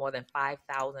 I've helped more than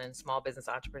 5,000 small business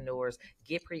entrepreneurs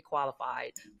get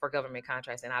pre-qualified for government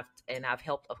contracts. And I've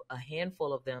helped a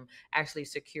handful of them actually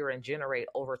secure and generate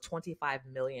over 25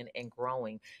 million and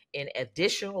growing in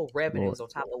additional revenues on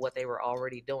top of what they were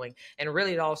already doing. And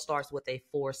really, it all starts with a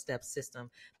 4-step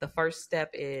system. The first step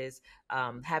is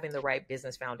having the right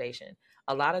business foundation.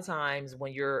 A lot of times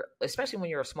especially when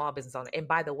you're a small business owner, and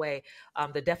by the way,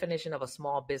 the definition of a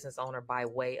small business owner by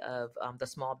way of the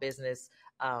Small Business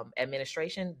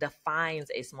Administration defines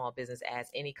a small business as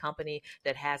any company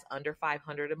that has under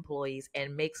 500 employees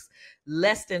and makes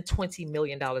less than $20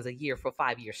 million a year for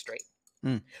 5 years straight.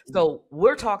 So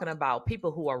we're talking about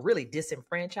people who are really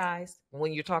disenfranchised.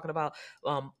 When you're talking about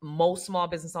most small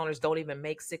business owners don't even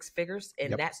make 6 figures,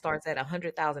 and that starts at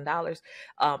 $100,000.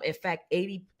 In fact,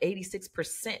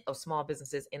 86% of small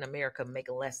businesses in America make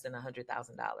less than $100,000,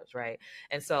 right?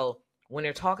 And so when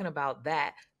they're talking about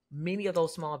that, many of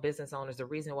those small business owners, the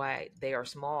reason why they are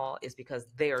small is because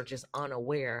they are just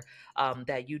unaware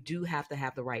that you do have to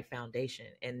have the right foundation,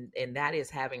 and that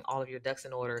is having all of your ducks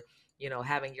in order.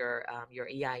 Having your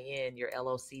EIN, your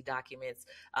LLC documents.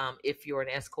 If you're an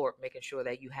S corp, making sure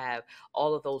that you have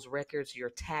all of those records. Your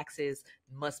taxes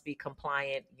must be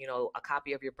compliant. A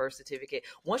copy of your birth certificate.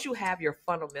 Once you have your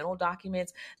fundamental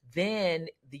documents, then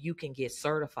you can get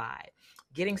certified.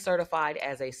 getting certified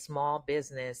as a small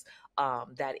business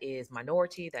that is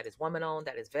minority, that is woman owned,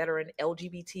 that is veteran,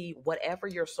 LGBT, whatever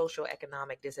your social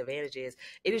economic disadvantage is,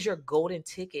 it is your golden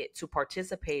ticket to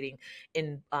participating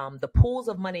in the pools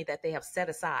of money that they have set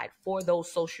aside for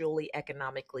those socially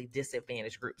economically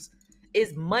disadvantaged groups.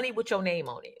 Is money with your name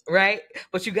on it, right?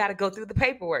 But you got to go through the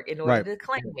paperwork in order Right. to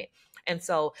claim it. And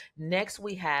so next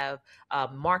we have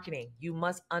marketing. You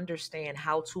must understand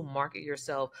how to market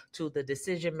yourself to the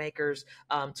decision makers,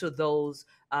 to those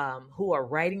who are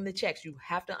writing the checks. You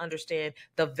have to understand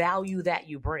the value that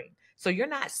you bring. So you're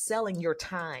not selling your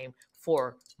time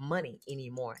for money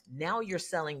anymore. Now you're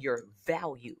selling your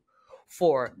value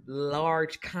for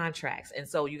large contracts. And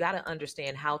so you got to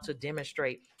understand how to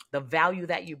demonstrate the value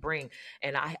that you bring.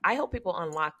 And I help people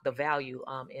unlock the value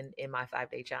in my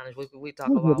 5-day challenge. We talk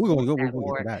about We're that gonna get to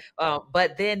more. that.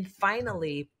 But then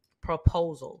finally,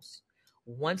 proposals.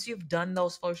 Once you've done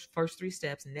those first three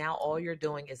steps, now all you're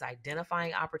doing is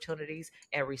identifying opportunities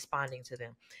and responding to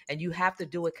them. And you have to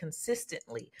do it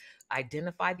consistently.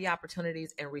 Identify the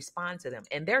opportunities and respond to them.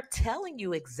 And they're telling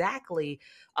you exactly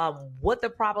what the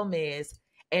problem is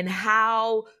and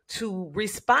how to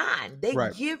respond. They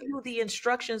Right. give you the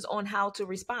instructions on how to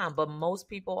respond, but most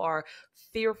people are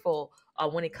fearful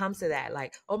when it comes to that.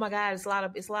 Like, oh my God, it's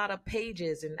a lot of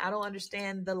pages, and I don't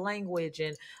understand the language.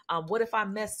 And what if I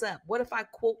mess up? What if I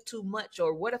quote too much?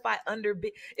 Or what if I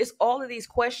underbid? It's all of these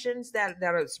questions that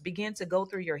begin to go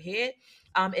through your head,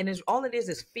 and all it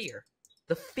is fear,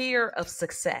 the fear of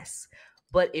success.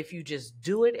 But if you just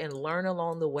do it and learn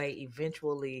along the way,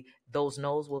 eventually those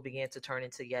no's will begin to turn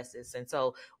into yeses. And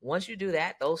so once you do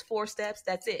that, those 4 steps,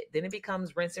 that's it. Then it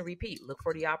becomes rinse and repeat. Look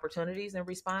for the opportunities and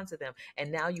respond to them.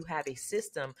 And now you have a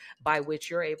system by which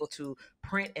you're able to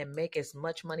print and make as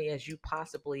much money as you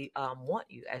possibly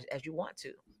as you want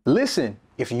to. Listen,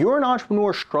 if you're an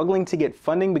entrepreneur struggling to get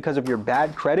funding because of your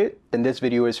bad credit, then this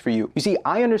video is for you. You see,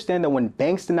 I understand that when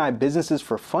banks deny businesses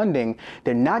for funding,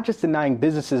 they're not just denying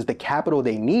businesses the capital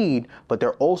they need, but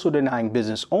they're also denying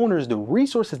business owners the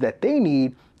resources that they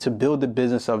need to build the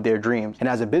business of their dreams. And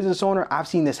as a business owner, I've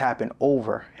seen this happen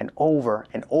over and over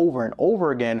and over and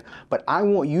over again, but I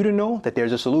want you to know that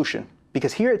there's a solution.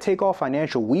 Because here at Takeoff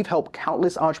Financial, we've helped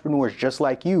countless entrepreneurs just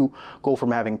like you go from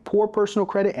having poor personal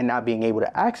credit and not being able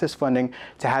to access funding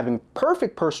to having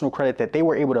perfect personal credit that they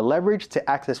were able to leverage to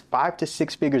access 5 to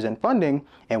 6 figures in funding,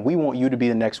 and we want you to be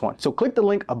the next one. So click the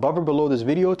link above or below this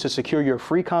video to secure your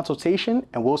free consultation,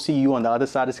 and we'll see you on the other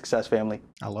side of success, family.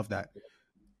 I love that.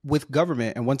 With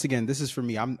government, and once again, this is for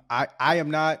me. I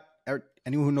am not,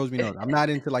 anyone who knows me knows, I'm not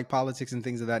into like politics and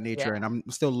things of that nature, Yeah. and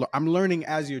I'm learning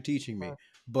as you're teaching me.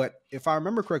 But if I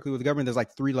remember correctly, with the government, there's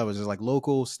like 3 levels. There's like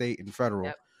local, state, and federal.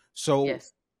 Yep. So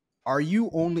Yes. are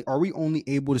we only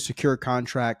able to secure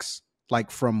contracts like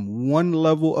from one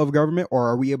level of government, or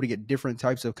are we able to get different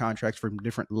types of contracts from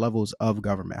different levels of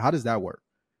government? How does that work?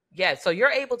 Yeah, so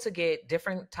you're able to get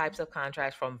different types of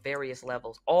contracts from various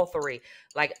levels, all 3.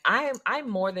 Like I'm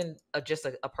more than just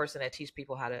a person that teaches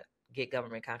people how to get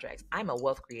government contracts. I'm a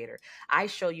wealth creator. I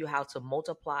show you how to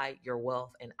multiply your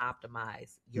wealth and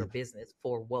optimize your business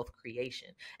for wealth creation.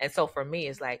 And so for me,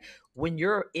 it's like when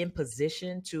you're in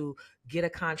position to get a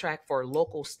contract for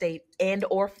local, state, and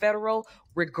or federal,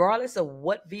 regardless of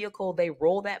what vehicle they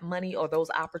roll that money or those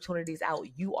opportunities out,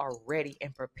 you are ready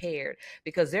and prepared,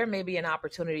 because there may be an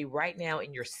opportunity right now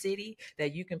in your city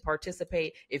that you can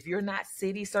participate. If you're not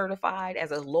city certified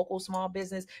as a local small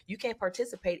business, you can't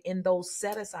participate in those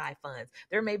set aside funds.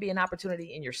 There may be an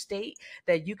opportunity in your state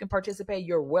that you can participate.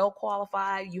 You're well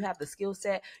qualified, you have the skill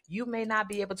set. You may not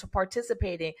be able to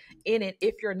participate in it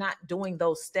if you're not doing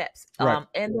those steps. Right.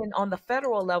 And then on the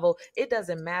federal level, it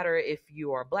doesn't matter if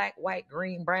you are black, white,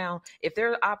 green, brown. If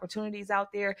there are opportunities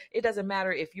out there, it doesn't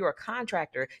matter if you're a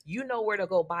contractor. You know where to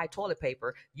go buy toilet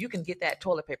paper. You can get that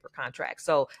toilet paper contract.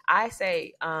 So I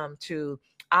say to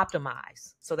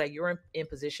optimize so that you're in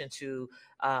position to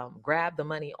grab the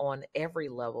money on every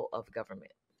level of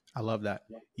government. I love that.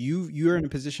 You're in a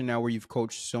position now where you've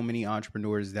coached so many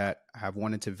entrepreneurs that have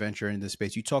wanted to venture into this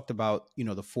space. You talked about,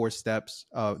 the 4 steps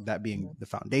of that being the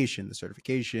foundation, the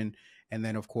certification, and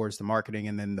then of course the marketing,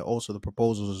 and then also the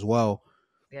proposals as well.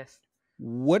 Yes.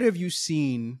 What have you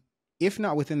seen, if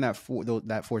not within that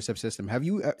 4-step system, have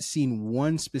you seen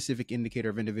one specific indicator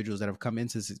of individuals that have come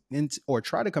into or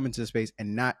try to come into the space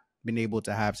and not been able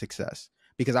to have success?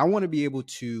 Because I want to be able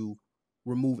to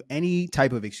remove any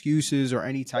type of excuses or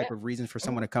any type of reasons for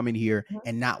someone to come in here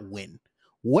and not win.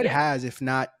 What has, if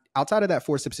not outside of that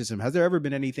 4-step system, has there ever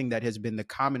been anything that has been the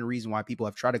common reason why people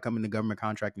have tried to come in the government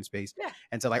contracting space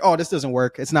and say like, oh, this doesn't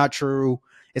work, it's not true,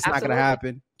 it's not going to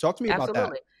happen? Talk to me about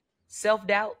that.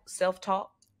 Self-doubt,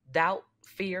 self-talk, doubt,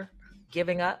 fear,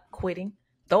 giving up, quitting.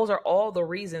 Those are all the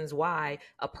reasons why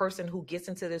a person who gets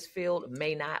into this field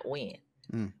may not win.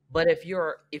 Mm. But if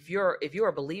you're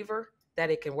a believer that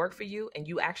it can work for you and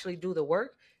you actually do the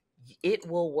work, it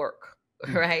will work.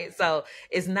 Right. So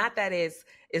it's not that it's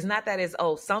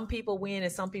oh, some people win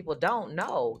and some people don't.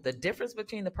 No, the difference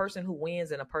between the person who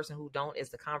wins and a person who don't is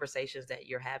the conversations that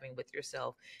you're having with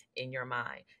yourself in your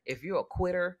mind. If you're a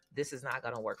quitter, this is not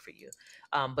going to work for you.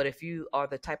 But if you are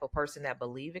the type of person that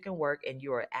believe it can work and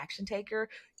you're an action taker,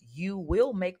 you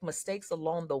will make mistakes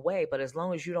along the way, but as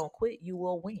long as you don't quit, you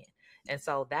will win. And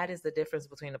so that is the difference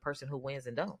between the person who wins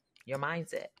and don't. Your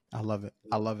mindset. I love it.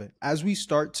 I love it. As we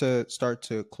start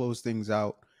to close things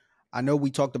out, I know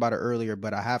we talked about it earlier,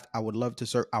 but I want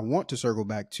to circle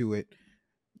back to it.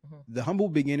 Mhm. The humble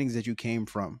beginnings that you came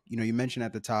from. You mentioned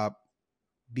at the top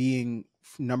being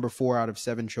number 4 out of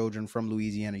 7 children from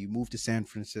Louisiana. You moved to San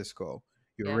Francisco.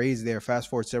 You're Yeah. raised there. Fast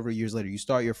forward several years later, you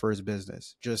start your first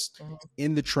business. Just Mhm.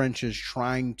 in the trenches,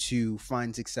 trying to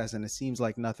find success, and it seems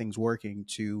like nothing's working.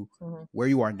 To Mhm. where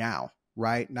you are now,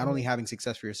 right? Not only Mhm. having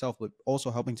success for yourself, but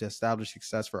also helping to establish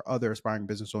success for other aspiring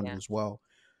business owners Yeah. as well.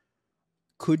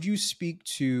 Could you speak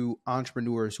to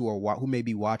entrepreneurs who may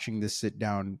be watching this sit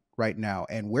down right now,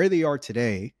 and where they are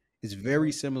today is very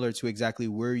Mhm. similar to exactly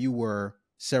where you were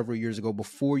several years ago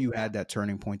before you Yeah. had that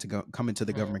turning point to come into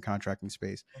the Mhm. government contracting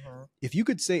space? Mhm. If you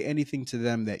could say anything to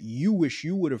them that you wish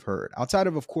you would have heard, outside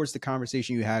of course, the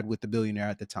conversation you had with the billionaire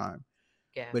at the time,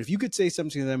 Yeah. but if you could say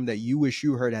something to them that you wish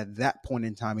you heard at that point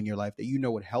in time in your life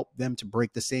that would help them to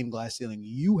break the same glass ceiling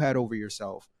you had over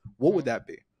yourself, what would Mhm. that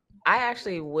be? I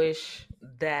actually wish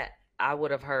that I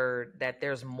would have heard that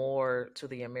there's more to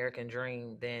the American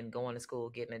dream than going to school,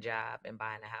 getting a job, and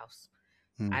buying a house.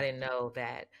 Hmm. I didn't know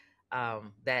that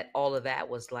all of that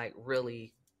was like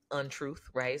really untruth,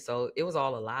 right? So it was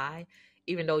all a lie.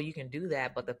 Even though you can do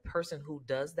that, but the person who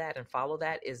does that and follow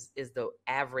that is the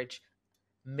average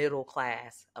middle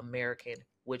class American,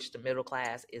 which the middle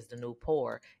class is the new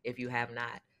poor, if you have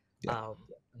not Yeah. um,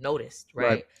 noticed, Right.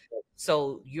 right?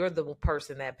 So you're the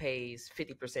person that pays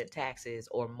 50% taxes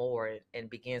or more and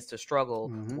begins to struggle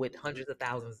Hmm. with hundreds of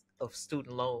thousands of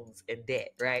student loans and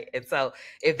debt, right? And so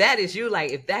if that is you,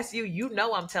 like if that's you,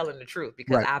 I'm telling the truth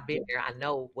because Right. I've been there. I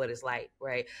know what it's like,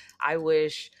 right? I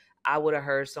wish I would have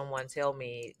heard someone tell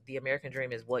me the American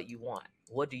dream is what you want.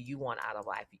 What do you want out of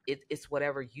life? It's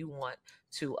whatever you want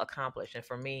to accomplish. And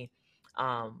for me,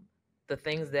 um, the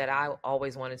things that I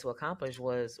always wanted to accomplish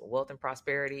was wealth and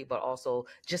prosperity, but also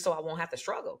just so I won't have to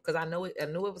struggle because I knew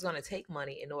it was going to take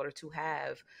money in order to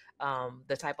have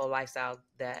the type of lifestyle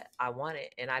that I wanted,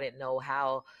 and I didn't know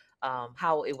how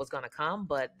it was going to come.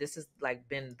 But this has like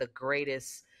been the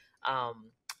greatest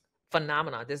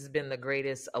phenomenon. This has been the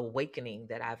greatest awakening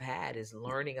that I've had is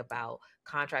learning about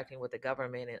contracting with the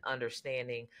government and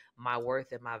understanding my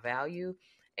worth and my value.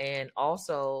 And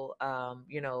also,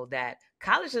 that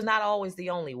college is not always the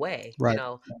only way. Right.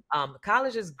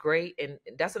 College is great, and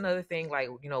that's another thing. Like,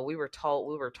 we were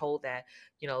told that,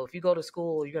 if you go to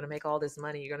school, you're going to make all this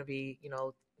money, you're going to be,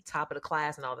 top of the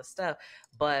class and all this stuff.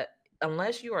 But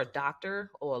unless you're a doctor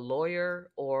or a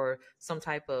lawyer or some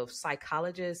type of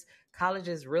psychologist, college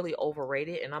is really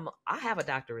overrated. And I have a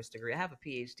doctorate degree, I have a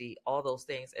PhD, all those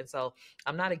things. And so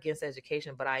I'm not against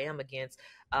education, but I am against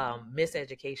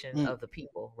miseducation Mm. of the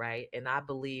people, right? And I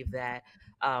believe that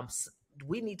um,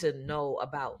 we need to know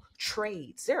about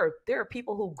trades. There are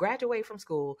people who graduate from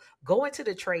school, go into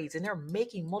the trades, and they're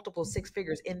making multiple six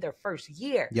figures in their first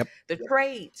year. Yep. The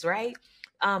trades, right?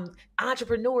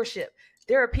 Entrepreneurship.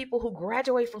 There are people who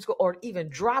graduate from school or even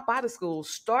drop out of school,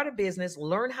 start a business,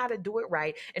 learn how to do it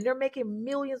right, and they're making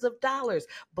millions of dollars.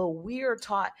 But we are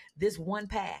taught this one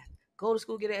path: go to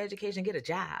school, get an education, get a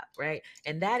job, right?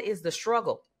 And that is the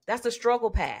struggle. That's the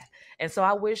struggle path. And so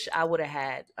I wish I would have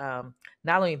had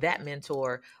not only that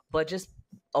mentor, but just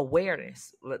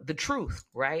awareness, the truth,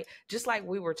 right? Just like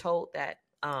we were told that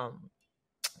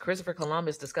Christopher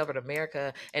Columbus discovered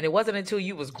America, and it wasn't until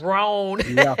you was grown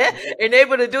Yeah. and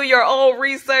able to do your own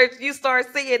research, you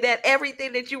start seeing that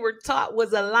everything that you were taught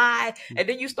was a lie, and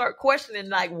then you start questioning,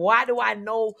 like, why do I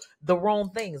know the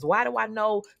wrong things? Why do I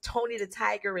know Tony the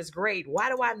Tiger is great? Why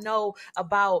do I know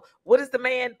about what is the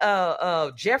man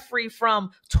Jeffrey from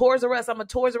Toys R Us? I'm a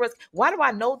Toys R Us. Why do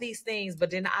I know these things,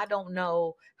 but then I don't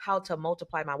know how to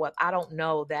multiply my wealth? I don't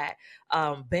know that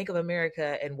Bank of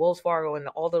America and Wells Fargo and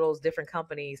all of those different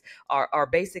companies are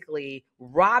basically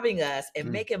robbing us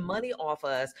and making money off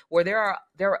us, where there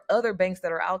are other banks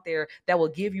that are out there that will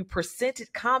give you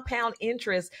percentage compound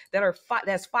interest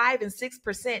that's 5 and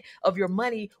 6% of your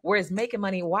money, where it's making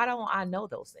money. Why don't I know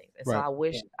those things? And so Right. I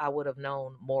wish I would have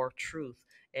known more truth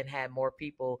and had more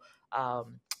people,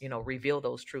 reveal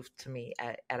those truths to me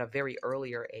at a very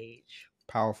earlier age.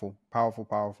 Powerful, powerful,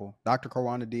 powerful. Dr.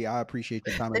 Karwanna D, I appreciate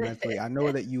your time immensely. I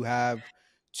know that you have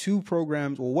two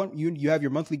programs. Well, one, you have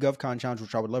your monthly GovCon challenge,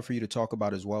 which I would love for you to talk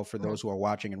about as well for those who are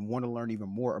watching and want to learn even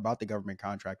more about the government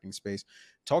contracting space.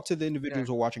 Talk to the individuals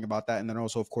who are watching about that, and then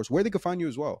also, of course, where they can find you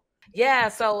as well. Yeah,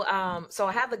 so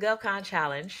I have the GovCon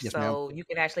challenge. Yes, so ma'am. you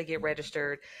can actually get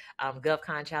registered,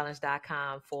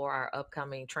 govconchallenge.com for our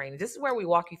upcoming training. This is where we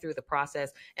walk you through the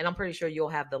process, and I'm pretty sure you'll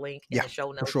have the link in Yeah, the show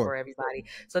for notes sure. for everybody.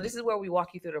 So this is where we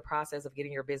walk you through the process of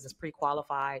getting your business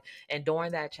pre-qualified. And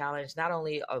during that challenge, not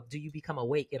only do you become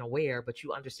awake and aware, but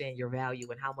you understand your value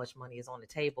and how much money is on the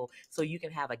table, so you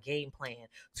can have a game plan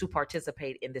to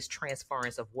participate in this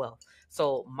transference of wealth.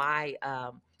 So my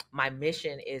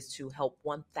mission is to help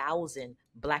 1,000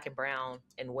 Black and brown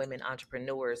and women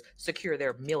entrepreneurs secure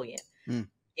their million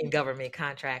in government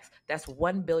contracts. That's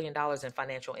 $1 billion in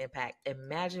financial impact.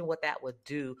 Imagine what that would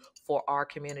do for our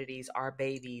communities, our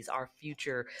babies, our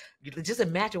future. Just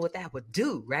imagine what that would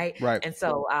do, right? Right. And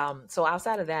so, so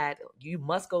outside of that, you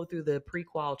must go through the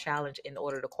pre-qual challenge in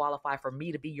order to qualify for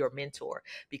me to be your mentor,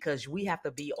 because we have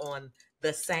to be on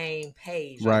the same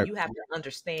page. Right. You have to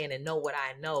understand and know what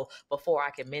I know before I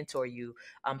can mentor you,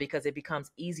 because it becomes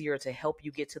easier to help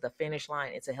you get to the finish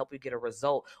line and to help you get a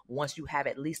result once you have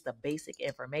at least the basic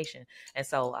information. And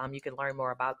so you can learn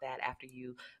more about that after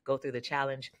you go through the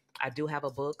challenge. I do have a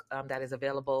book that is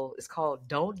available. It's called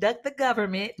Don't Duck the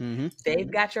Government.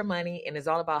 They've got your money, and it's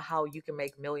all about how you can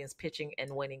make millions pitching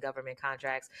and winning government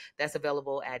contracts. That's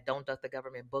available at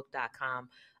don'tduckthegovernmentbook.com.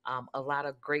 A lot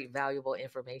of great, valuable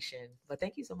information. But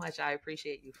thank you so much. I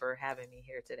appreciate you for having me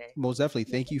here today. Most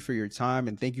definitely. Thank you for your time,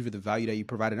 and thank you for the value that you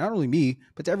provided, not only me,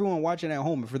 but to everyone watching at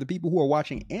home. And for the people who are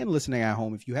watching and listening at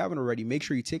home, if you haven't already, make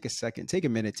sure you take a second, take a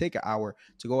minute, take an hour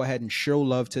to go ahead and show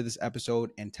love to this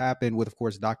episode and tap in with, of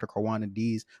course, Dr. Karwanna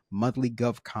D's monthly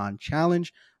GovCon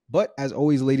challenge. But as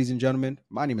always, ladies and gentlemen,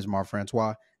 my name is Marv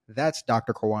Francois. That's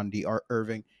Dr. Karwanna D.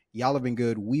 Irving. Y'all have been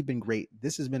good. We've been great.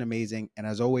 This has been amazing. And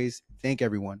as always, thank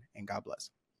everyone and God bless.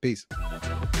 Peace.